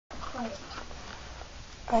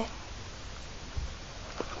Bye.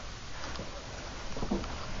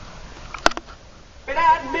 But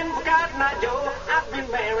I've been forgotten, now, Joe. I've been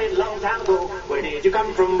married a long time ago. Where did you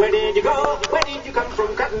come from? Where did you go? Where did you come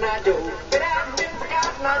from, Cotten, Eye Joe? But I've been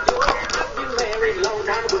forgotten, now, Joe. I've been married a long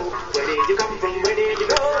time ago. Where did you come from? Where did you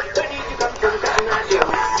go? Where did you come from, Cotten, Eye Joe?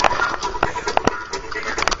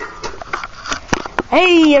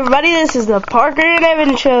 Hey everybody, this is the Parker and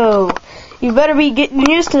Evan Show. You better be getting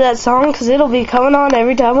used to that song because it'll be coming on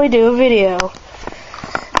every time we do a video.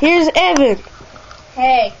 Here's Evan.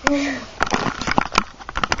 Hey.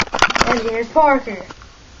 And here's Parker.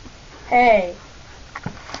 Hey.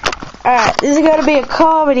 Alright, this is going to be a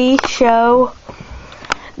comedy show.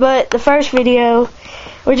 But the first video,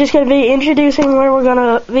 we're just going to be introducing where we're going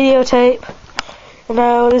to videotape. You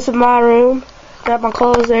know, this is my room. Got my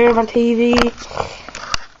clothes there, my TV.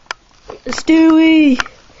 Stewie.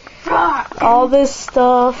 All this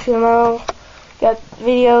stuff, you know. Got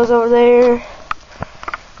videos over there.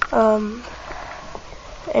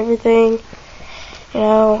 Everything. You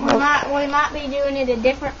know. We might be doing it a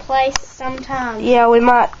different place sometime. Yeah, we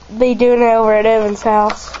might be doing it over at Evan's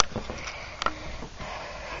house.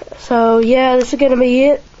 So yeah, this is gonna be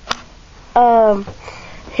it.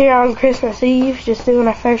 Here on Christmas Eve, just doing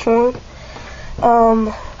our first one.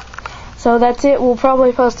 So that's it. We'll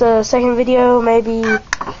probably post a second video, maybe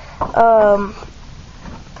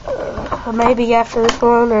after this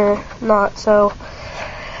one or not. So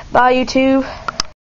bye YouTube.